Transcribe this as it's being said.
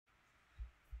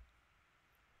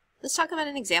Let's talk about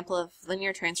an example of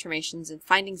linear transformations and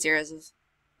finding zeros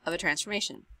of a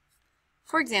transformation.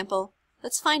 For example,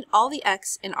 let's find all the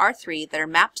x in R3 that are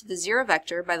mapped to the zero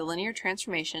vector by the linear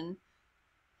transformation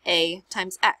A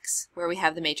times x, where we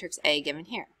have the matrix A given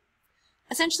here.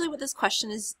 Essentially what this question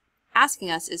is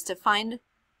asking us is to find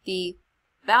the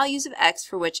values of x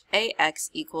for which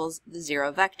ax equals the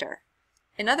zero vector.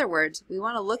 In other words, we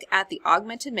want to look at the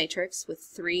augmented matrix with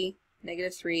 3,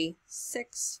 -3,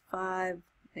 6, 5,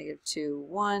 -2,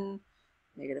 1,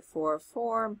 -4,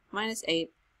 4, -8,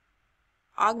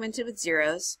 augmented with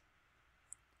zeros,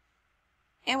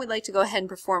 and we'd like to go ahead and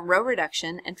perform row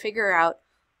reduction and figure out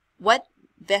what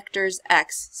vectors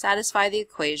x satisfy the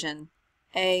equation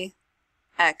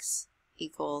ax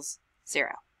equals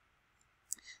 0.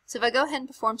 So if I go ahead and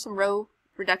perform some row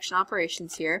reduction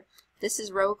operations here, this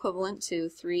is row equivalent to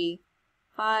 3,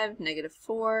 5,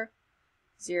 -4,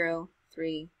 0,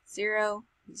 3, 0,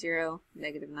 0,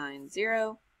 -9,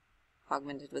 0,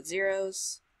 augmented with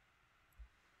zeros.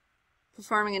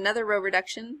 Performing another row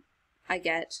reduction, I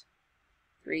get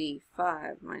 3,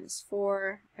 5,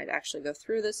 -4. I'd actually go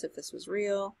through this if this was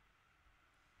real.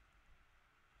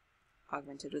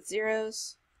 Augmented with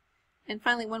zeros. And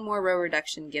finally, one more row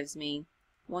reduction gives me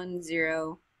 1,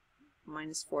 0,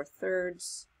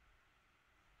 -4/3,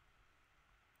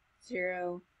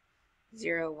 0,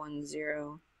 0, 1,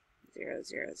 0, 0,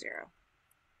 0, 0.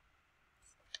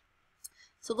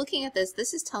 So looking at this,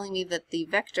 this is telling me that the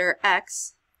vector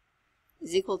x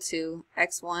is equal to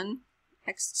x1,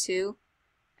 x2,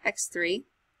 x3.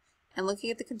 And looking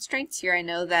at the constraints here, I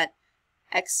know that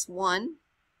x1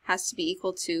 has to be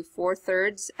equal to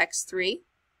 4/3 x3.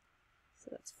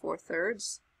 So that's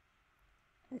 4/3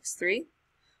 x3.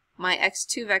 My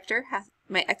x2 vector,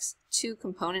 my x2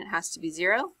 component has to be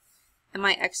 0, and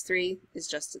my x3 is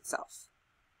just itself.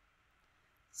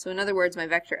 So in other words, my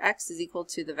vector x is equal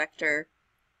to the vector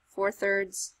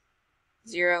 4/3,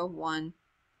 0, 1,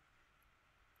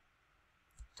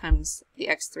 times the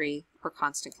x3 or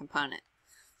constant component.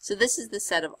 So this is the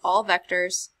set of all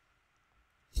vectors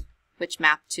which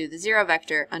map to the zero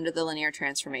vector under the linear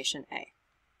transformation A.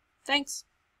 Thanks.